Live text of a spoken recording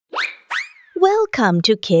Welcome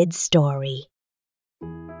to Kids Story.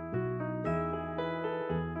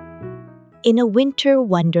 In a winter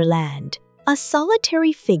wonderland, a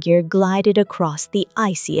solitary figure glided across the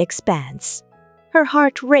icy expanse. Her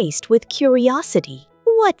heart raced with curiosity.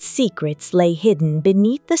 What secrets lay hidden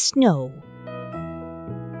beneath the snow?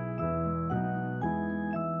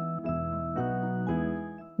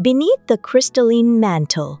 Beneath the crystalline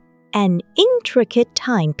mantle, an intricate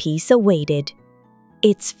timepiece awaited.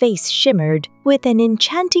 Its face shimmered with an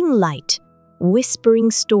enchanting light, whispering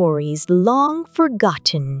stories long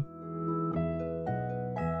forgotten.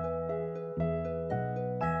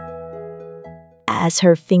 As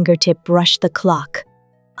her fingertip brushed the clock,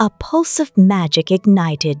 a pulse of magic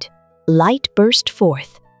ignited. Light burst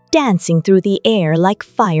forth, dancing through the air like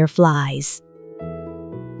fireflies.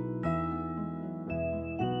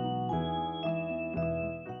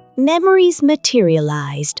 Memories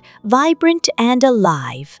materialized, vibrant and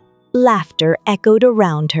alive. Laughter echoed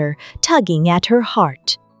around her, tugging at her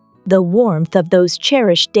heart. The warmth of those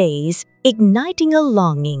cherished days igniting a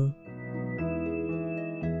longing.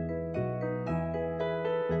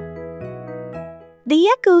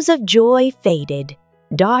 The echoes of joy faded.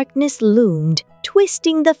 Darkness loomed,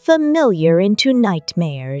 twisting the familiar into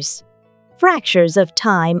nightmares. Fractures of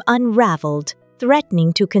time unraveled,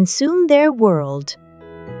 threatening to consume their world.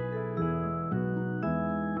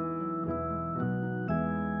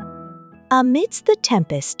 Amidst the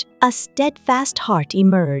tempest, a steadfast heart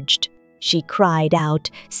emerged. She cried out,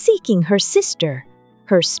 seeking her sister,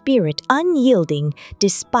 her spirit unyielding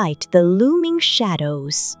despite the looming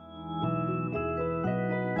shadows.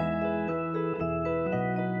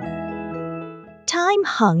 Time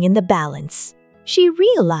hung in the balance. She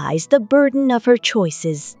realized the burden of her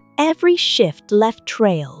choices. Every shift left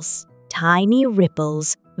trails, tiny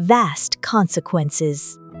ripples, vast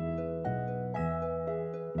consequences.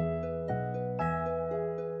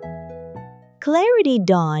 Clarity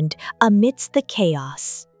dawned amidst the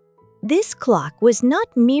chaos. This clock was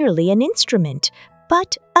not merely an instrument,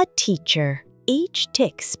 but a teacher. Each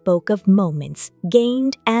tick spoke of moments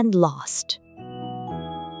gained and lost.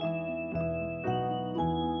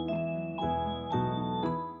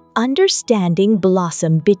 Understanding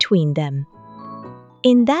blossomed between them.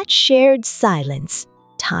 In that shared silence,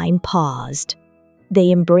 time paused.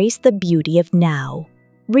 They embraced the beauty of now,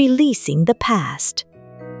 releasing the past.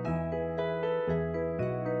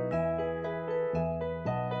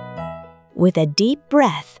 With a deep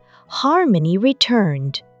breath, harmony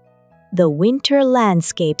returned. The winter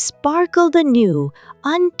landscape sparkled anew,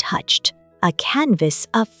 untouched, a canvas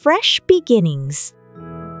of fresh beginnings.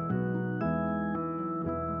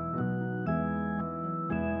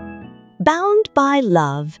 Bound by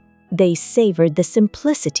love, they savored the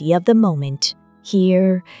simplicity of the moment.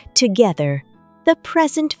 Here, together, the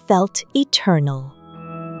present felt eternal.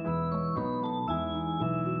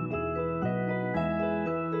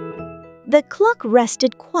 The clock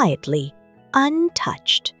rested quietly,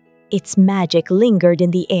 untouched. Its magic lingered in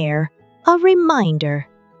the air, a reminder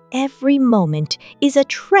every moment is a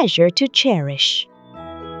treasure to cherish.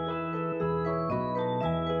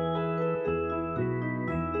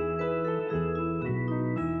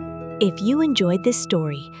 If you enjoyed this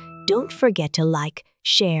story, don't forget to like,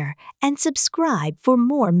 share, and subscribe for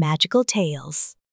more magical tales.